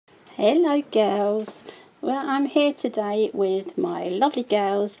Hello girls, well I'm here today with my lovely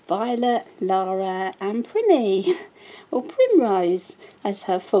girls Violet, Lara and Primmy, or Primrose as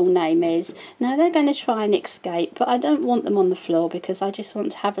her full name is. Now they're going to try and escape, but I don't want them on the floor because I just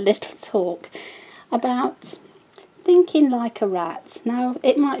want to have a little talk about thinking like a rat. Now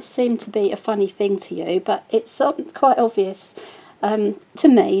it might seem to be a funny thing to you, but it's quite obvious to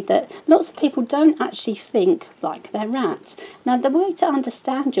me that lots of people don't actually think like they're rats. Now the way to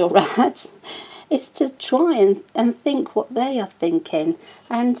understand your rat is to try and think what they are thinking,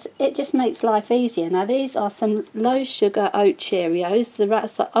 and it just makes life easier. Now these are some low sugar oat Cheerios. The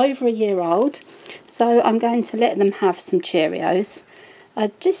rats are over a year old, so I'm going to let them have some Cheerios.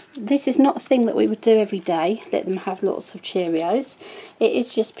 This is not a thing that we would do every day, let them have lots of Cheerios. It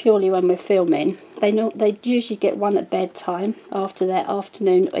is just purely when we're filming. They usually get one at bedtime after their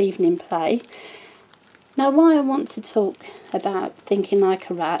afternoon or evening play. Now why I want to talk about thinking like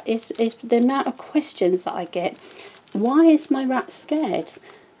a rat is the amount of questions that I get. Why is my rat scared?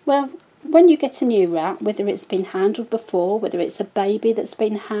 Well, when you get a new rat, whether it's been handled before, whether it's a baby that's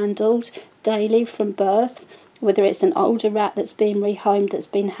been handled daily from birth, whether it's an older rat that's been rehomed that's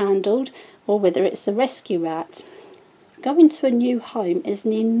been handled, or whether it's a rescue rat, going to a new home is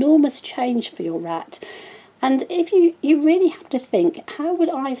an enormous change for your rat. And if you really have to think, how would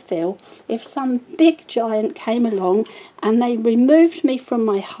I feel if some big giant came along and they removed me from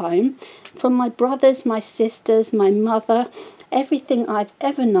my home, from my brothers, my sisters, my mother, everything I've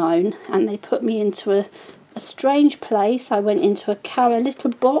ever known, and they put me into a strange place. I went into a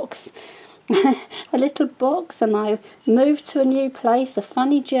little box, a little box, and I moved to a new place, a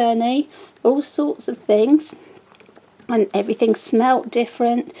funny journey, all sorts of things, and everything smelt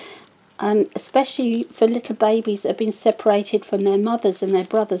different. Especially for little babies that have been separated from their mothers and their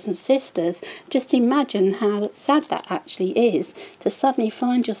brothers and sisters. Just imagine how sad that actually is, to suddenly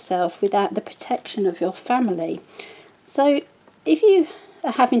find yourself without the protection of your family. So if you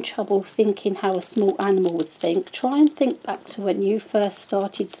are having trouble thinking how a small animal would think, try and think back to when you first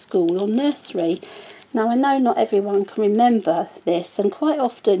started school or nursery. Now I know not everyone can remember this, and quite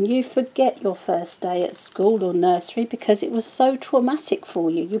often you forget your first day at school or nursery because it was so traumatic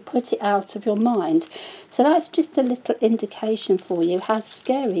for you. You put it out of your mind. So that's just a little indication for you how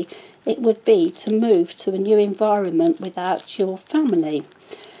scary it would be to move to a new environment without your family.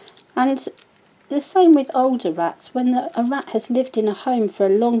 And the same with older rats. When a rat has lived in a home for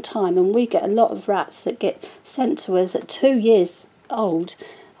a long time, and we get a lot of rats that get sent to us at 2 years old,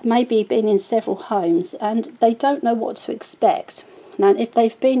 maybe been in several homes, and they don't know what to expect. Now if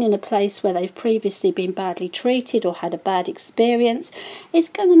they've been in a place where they've previously been badly treated or had a bad experience, it's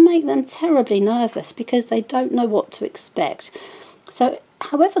going to make them terribly nervous because they don't know what to expect. So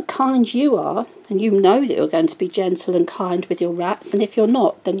however kind you are, and you know that you're going to be gentle and kind with your rats, and if you're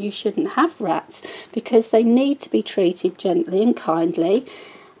not, then you shouldn't have rats, because they need to be treated gently and kindly.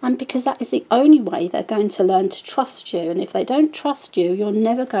 And because that is the only way they're going to learn to trust you. And if they don't trust you, you're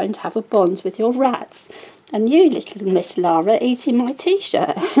never going to have a bond with your rats. And you, little Miss Lara, eating my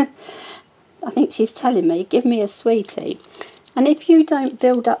t-shirt. I think she's telling me, give me a sweetie. And if you don't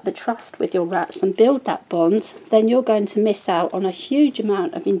build up the trust with your rats and build that bond, then you're going to miss out on a huge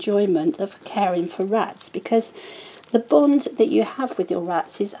amount of enjoyment of caring for rats, because the bond that you have with your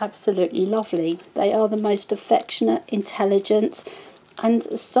rats is absolutely lovely. They are the most affectionate, intelligent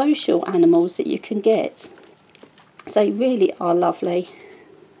and social animals that you can get. They really are lovely.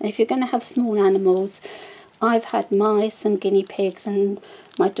 If you're going to have small animals, I've had mice and guinea pigs, and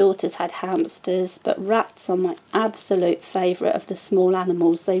my daughter's had hamsters, but rats are my absolute favourite of the small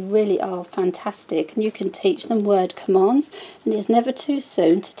animals. They really are fantastic, and you can teach them word commands, and it's never too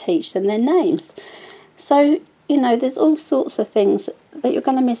soon to teach them their names. So you know, there's all sorts of things that you're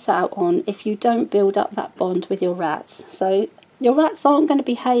going to miss out on if you don't build up that bond with your rats. So your rats aren't going to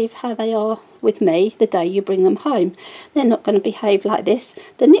behave how they are with me the day you bring them home. They're not going to behave like this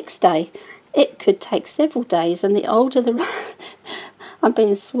the next day. It could take several days, and the older the I'm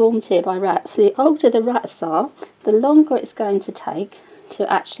being swarmed here by rats. The older the rats are, the longer it's going to take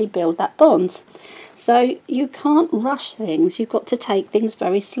to actually build that bond. So you can't rush things. You've got to take things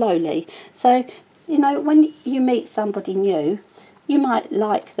very slowly. So, you know, when you meet somebody new, you might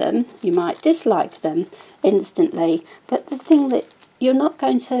like them, you might dislike them instantly, but the thing that you're not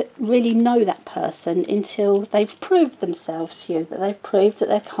going to really know that person until they've proved themselves to you, that they've proved that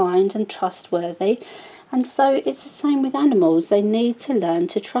they're kind and trustworthy. And so it's the same with animals. They need to learn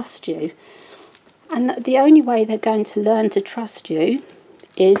to trust you. And the only way they're going to learn to trust you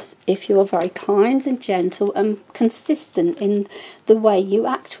is if you're very kind and gentle and consistent in the way you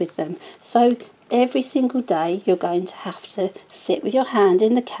act with them. So every single day you're going to have to sit with your hand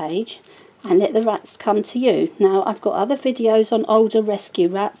in the cage and let the rats come to you. Now, I've got other videos on older rescue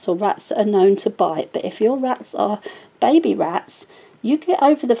rats or rats that are known to bite, but if your rats are baby rats, you get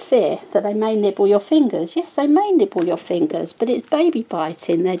over the fear that they may nibble your fingers. Yes, they may nibble your fingers, but it's baby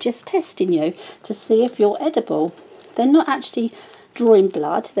biting. They're just testing you to see if you're edible. They're not actually drawing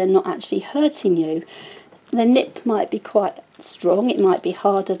blood. They're not actually hurting you. Their nip might be quite strong. It might be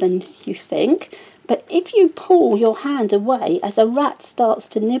harder than you think. But if you pull your hand away as a rat starts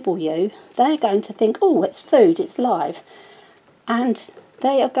to nibble you, they're going to think, oh, it's food, it's live. And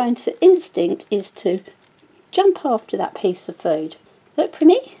they are going to, instinct is to jump after that piece of food. Look,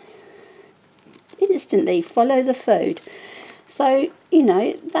 Primmy, instantly follow the food. So, you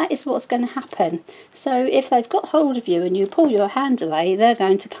know, that is what's going to happen. So if they've got hold of you and you pull your hand away, they're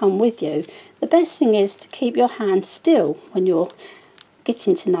going to come with you. The best thing is to keep your hand still when you're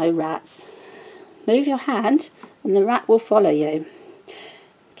getting to know rats. Move your hand and the rat will follow you.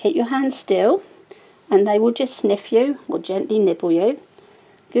 Keep your hand still and they will just sniff you or gently nibble you.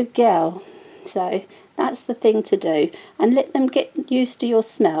 Good girl. So that's the thing to do, and let them get used to your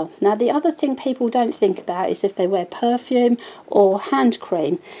smell. Now, the other thing people don't think about is if they wear perfume or hand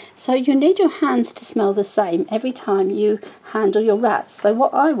cream. So you need your hands to smell the same every time you handle your rats. So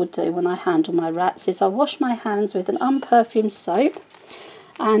what I would do when I handle my rats is I wash my hands with an unperfumed soap,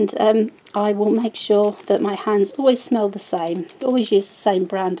 and I will make sure that my hands always smell the same. Always use the same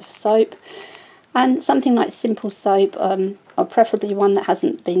brand of soap, and something like Simple soap, or preferably one that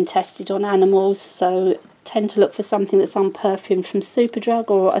hasn't been tested on animals. So tend to look for something that's unperfumed from Superdrug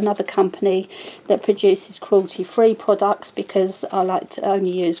or another company that produces cruelty-free products, because I like to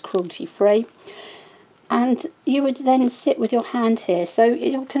only use cruelty-free. And you would then sit with your hand here, so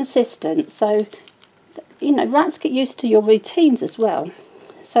you're consistent. So, you know, rats get used to your routines as well.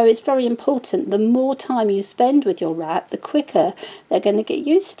 So it's very important. The more time you spend with your rat, the quicker they're going to get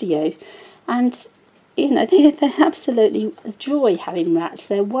used to you. And, you know, they're absolutely a joy having rats.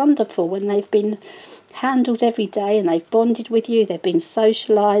 They're wonderful when they've been handled every day and they've bonded with you, they've been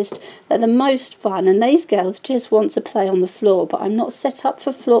socialised. They're the most fun, and these girls just want to play on the floor, but I'm not set up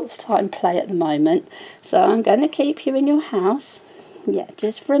for floor time play at the moment. So I'm going to keep you in your house, yeah,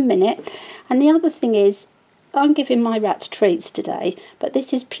 just for a minute. And the other thing is, I'm giving my rats treats today, but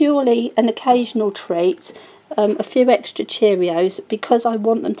this is purely an occasional treat, a few extra Cheerios, because I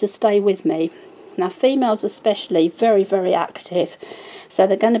want them to stay with me. Now, females especially, very, very active, so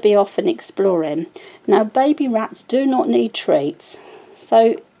they're going to be off and exploring. Now, baby rats do not need treats.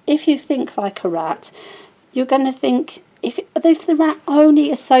 So if you think like a rat, you're going to think, if the rat only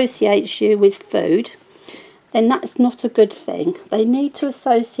associates you with food, then that's not a good thing. They need to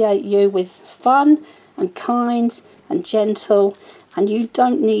associate you with fun and kind and gentle, and you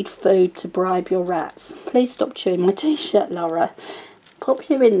don't need food to bribe your rats. Please stop chewing my t-shirt, Laura. Pop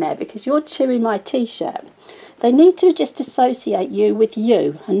you in there because you're chewing my t-shirt. They need to just associate you with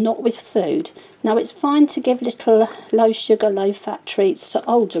you and not with food. Now, it's fine to give little low sugar, low fat treats to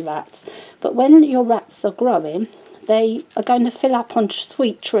older rats, but when your rats are growing, they are going to fill up on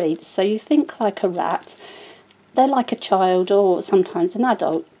sweet treats. So you think like a rat, they're like a child or sometimes an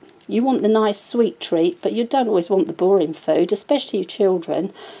adult. You want the nice sweet treat, but you don't always want the boring food, especially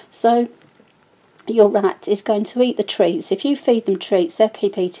children. So your rat is going to eat the treats. If you feed them treats, they'll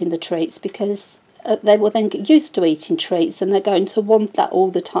keep eating the treats, because they will then get used to eating treats, and they're going to want that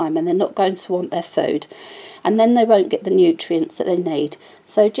all the time, and they're not going to want their food. And then they won't get the nutrients that they need.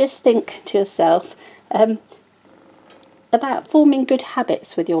 So just think to yourself, about forming good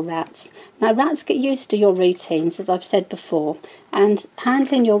habits with your rats. Now, rats get used to your routines, as I've said before, and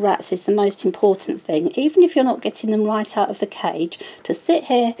handling your rats is the most important thing. Even if you're not getting them right out of the cage, to sit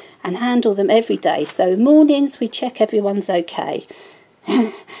here and handle them every day. So mornings we check everyone's okay.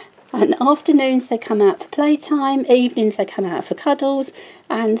 And afternoons they come out for playtime, evenings they come out for cuddles,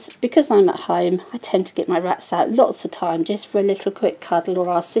 and because I'm at home I tend to get my rats out lots of time just for a little quick cuddle, or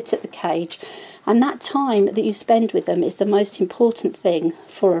I'll sit at the cage. And that time that you spend with them is the most important thing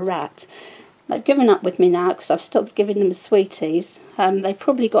for a rat. They've given up with me now because I've stopped giving them sweeties. They've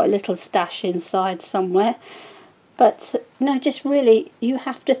probably got a little stash inside somewhere. But no, just really, you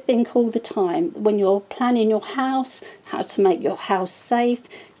have to think all the time when you're planning your house, how to make your house safe.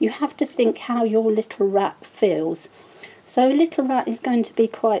 You have to think how your little rat feels. So a little rat is going to be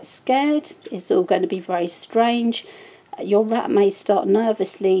quite scared. It's all going to be very strange. Your rat may start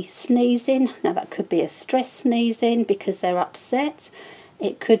nervously sneezing. Now, that could be a stress sneezing because they're upset.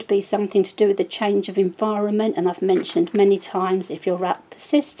 It could be something to do with the change of environment, and I've mentioned many times, if your rat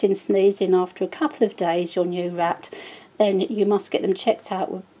persists in sneezing after a couple of days, your new rat, then you must get them checked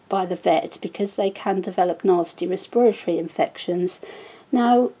out by the vet because they can develop nasty respiratory infections.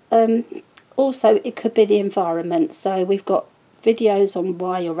 Now, also it could be the environment. So we've got videos on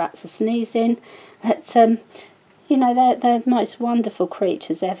why your rats are sneezing. But, you know, they're the most wonderful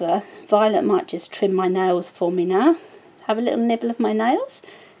creatures ever. Violet might just trim my nails for me now. Have a little nibble of my nails.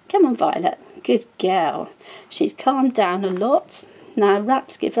 Come on, Violet. Good girl. She's calmed down a lot. Now,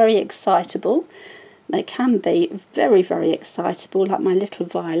 rats get very excitable. They can be very, very excitable, like my little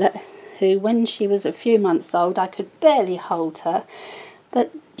Violet, who, when she was a few months old, I could barely hold her.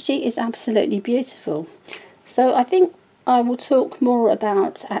 But she is absolutely beautiful. So I think I will talk more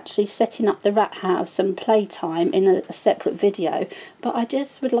about actually setting up the rat house and playtime in a separate video. But I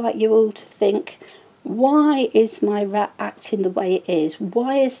just would like you all to think, why is my rat acting the way it is?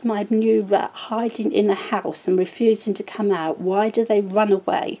 Why is my new rat hiding in the house and refusing to come out? Why do they run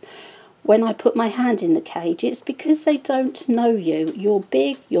away? When I put my hand in the cage, it's because they don't know you. You're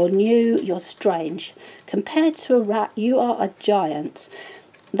big, you're new, you're strange. Compared to a rat, you are a giant.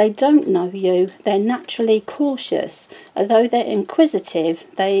 They don't know you. They're naturally cautious. Although they're inquisitive,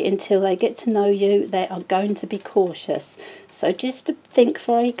 until they get to know you, they are going to be cautious. So just think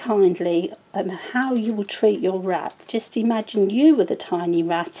very kindly how you will treat your rat. Just imagine you were the tiny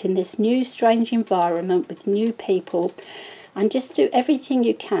rat in this new strange environment with new people. And just do everything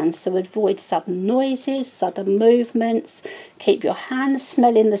you can, so avoid sudden noises, sudden movements, keep your hands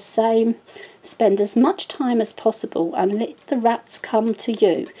smelling the same, spend as much time as possible and let the rats come to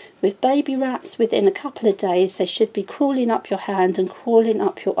you. With baby rats, within a couple of days, they should be crawling up your hand and crawling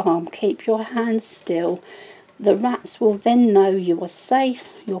up your arm. Keep your hands still. The rats will then know you are safe,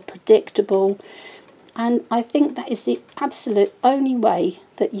 you're predictable, and I think that is the absolute only way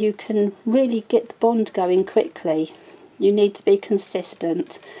that you can really get the bond going quickly. You need to be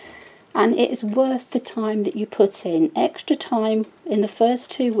consistent, and it is worth the time that you put in. Extra time in the first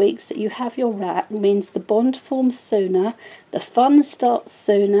 2 weeks that you have your rat means the bond forms sooner, the fun starts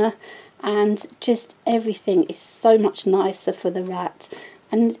sooner, and just everything is so much nicer for the rat.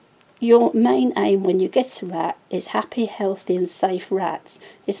 And your main aim when you get a rat is happy, healthy and safe rats.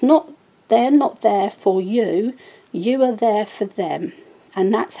 They're not there for you, you are there for them.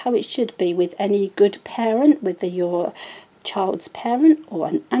 And that's how it should be with any good parent, whether you're child's parent or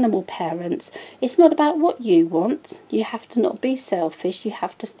an animal parent. It's not about what you want. You have to not be selfish. You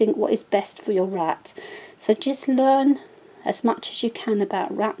have to think what is best for your rat. So just learn as much as you can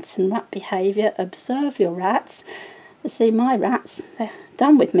about rats and rat behaviour. Observe your rats. See, my rats, they're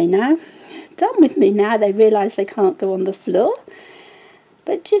done with me now. Done with me now. They realise they can't go on the floor.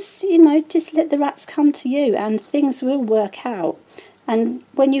 But just, just let the rats come to you and things will work out. And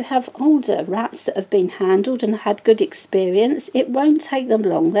when you have older rats that have been handled and had good experience, it won't take them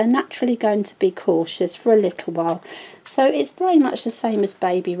long. They're naturally going to be cautious for a little while. So it's very much the same as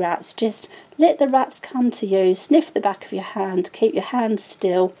baby rats. Just let the rats come to you, sniff the back of your hand, keep your hand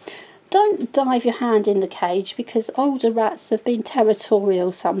still. Don't dive your hand in the cage, because older rats have been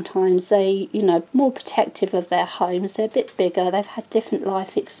territorial sometimes. They, more protective of their homes. They're a bit bigger. They've had different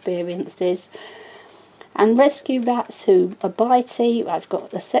life experiences. And rescue rats who are bitey, I've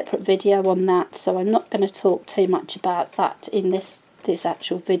got a separate video on that, so I'm not going to talk too much about that in this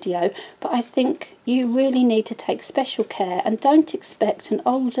actual video. But I think you really need to take special care, and don't expect an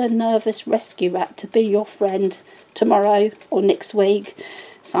older, nervous rescue rat to be your friend tomorrow or next week.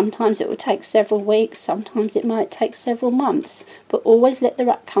 Sometimes it will take several weeks, sometimes it might take several months, but always let the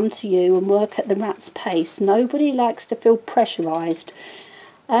rat come to you and work at the rat's pace. Nobody likes to feel pressurised.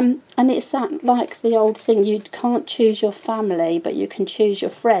 And it's like the old thing, you can't choose your family, but you can choose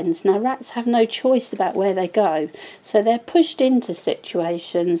your friends. Now, rats have no choice about where they go, so they're pushed into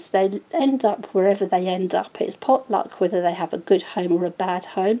situations. They end up wherever they end up. It's potluck whether they have a good home or a bad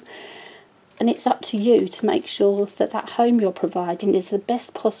home. And it's up to you to make sure that that home you're providing is the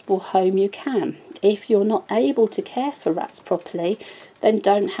best possible home you can. If you're not able to care for rats properly, then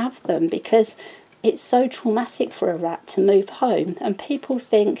don't have them, because it's so traumatic for a rat to move home. And people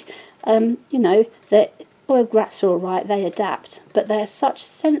think, that, well, rats are all right, they adapt. But they're such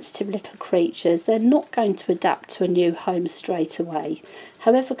sensitive little creatures, they're not going to adapt to a new home straight away,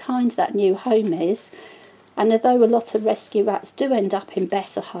 however kind that new home is. And although a lot of rescue rats do end up in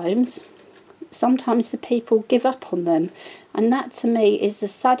better homes, sometimes the people give up on them. And that, to me, is the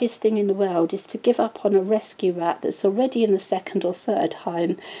saddest thing in the world, is to give up on a rescue rat that's already in the second or third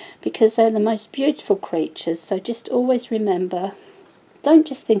home, because they're the most beautiful creatures. So just always remember, don't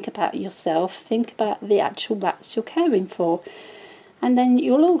just think about yourself, think about the actual rats you're caring for, and then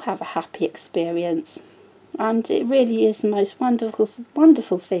you'll all have a happy experience. and it really is the most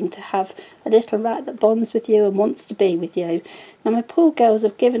wonderful thing to have a little rat that bonds with you and wants to be with you. Now my poor girls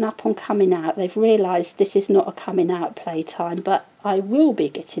have given up on coming out. They've realised this is not a coming out playtime, but I will be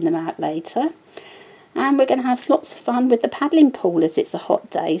getting them out later. And we're going to have lots of fun with the paddling pool as it's a hot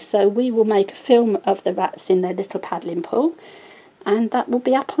day, so we will make a film of the rats in their little paddling pool, and that will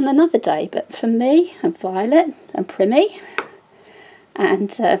be up on another day. But for me and Violet and Primmy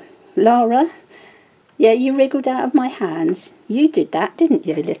and Lara, yeah, you wriggled out of my hands. You did that, didn't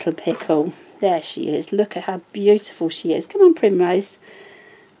you, little pickle? There she is. Look at how beautiful she is. Come on, Primrose.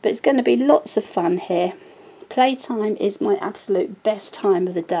 But it's going to be lots of fun here. Playtime is my absolute best time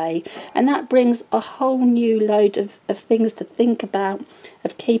of the day, and that brings a whole new load of things to think about,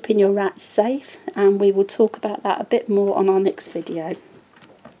 of keeping your rats safe, and we will talk about that a bit more on our next video.